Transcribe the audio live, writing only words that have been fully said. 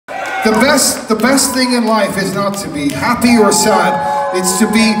The best thing in life is not to be happy or sad. It's to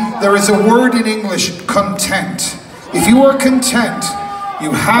be, there is a word in English, content. If you are content,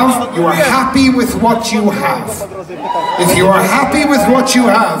 you are happy with what you have. If you are happy with what you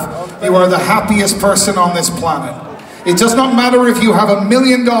have, you are the happiest person on this planet. It does not matter if you have $1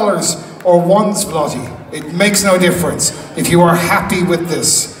 million or one zloty. It makes no difference. If you are happy with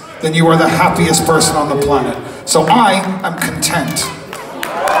this, then you are the happiest person on the planet. So I am content.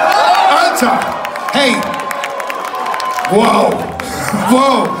 Alta! Hey! Whoa!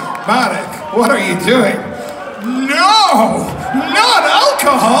 Whoa! Marek, what are you doing? No! Not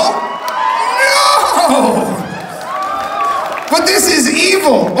alcohol! No! But this is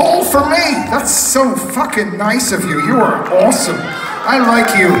evil, all for me. That's so fucking nice of you. You are awesome. I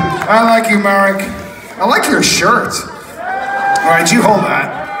like you. I like you, Marek. I like your shirt. All right, you hold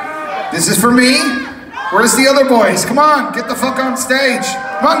that. This is for me. Where's the other boys? Come on, get the fuck on stage.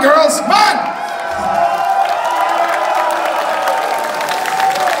 Come on, girls, come on!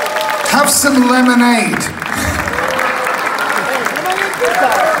 Have some lemonade.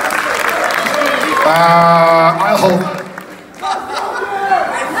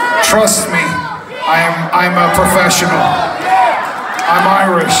 Trust me, I'm a professional. I'm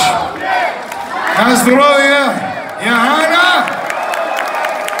Irish. Na zdrowie, Johanna!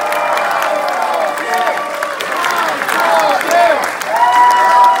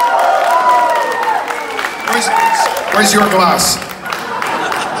 Where's your glass?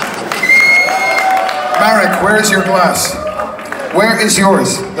 Marek, where is your glass? Where is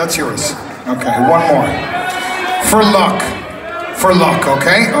yours? That's yours. Okay, one more. For luck. For luck,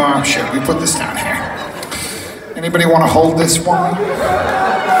 okay? Oh shit, we put this down here. Anybody want to hold this one?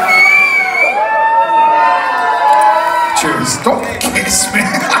 Cheers. Don't kiss me.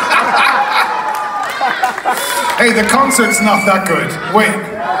 Hey, the concert's not that good. Wait.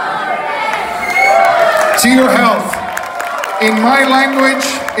 To your health. In my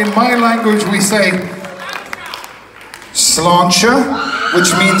language we say Sláinte,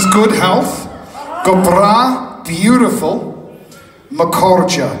 which means good health. Gobra, beautiful.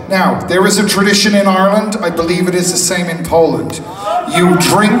 Progresja. Now, there is a tradition in Ireland, I believe it is the same in Poland. You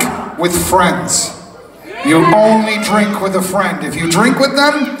drink with friends. You only drink with a friend. If you drink with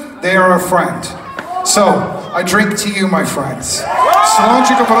them, they are a friend. So, I drink to you, my friends.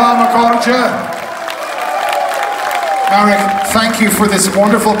 Sláinte Gobra Progresja. Marek, thank you for this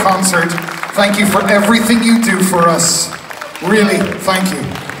wonderful concert. Thank you for everything you do for us. Really, thank you.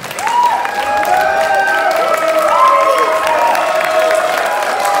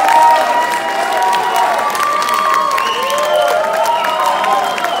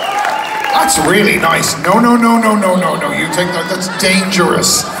 That's really nice. No. You take that. That's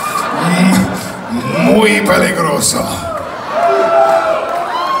dangerous. Muy peligroso.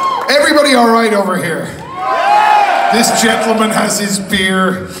 Everybody all right over here? This gentleman has his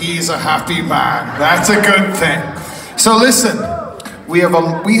beer. He's a happy man. That's a good thing. So listen, we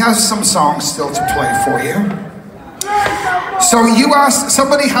have some songs still to play for you. So you asked,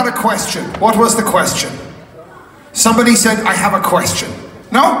 somebody had a question. What was the question? Somebody said, I have a question.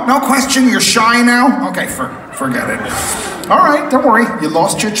 No question? You're shy now? Okay, forget it. All right, don't worry. You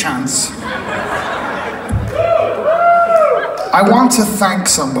lost your chance. I want to thank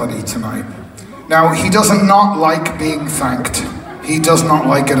somebody tonight. Now, he doesn't not like being thanked. He does not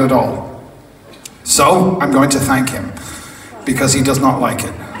like it at all. So, I'm going to thank him, because he does not like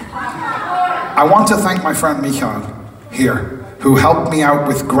it. I want to thank my friend Michael here, who helped me out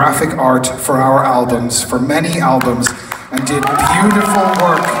with graphic art for our albums, for many albums, and did beautiful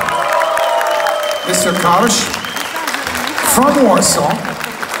work. Mr. Karsh, from Warsaw,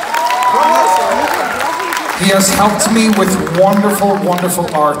 he has helped me with wonderful, wonderful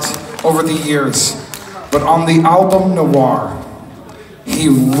art over the years. But on the album Noire, he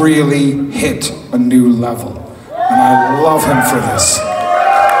really hit a new level. And I love him for this.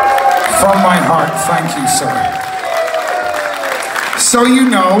 From my heart, thank you, sir. So you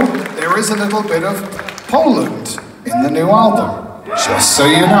know, there is a little bit of Poland in the new album, just so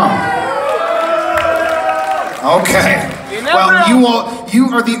you know. Okay. Well, you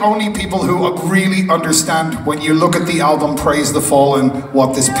are the only people who really understand when you look at the album Praise the Fallen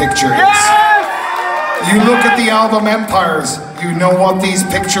what this picture is. You look at the album Empires, you know what these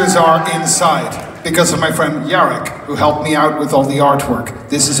pictures are inside. Because of my friend Jarek, who helped me out with all the artwork.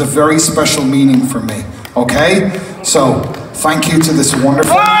 This is a very special meaning for me, okay? So, thank you to this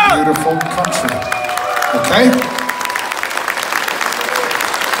wonderful, beautiful country, okay?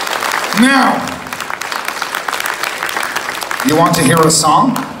 Now, you want to hear a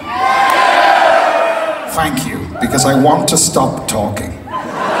song? Thank you, because I want to stop talking.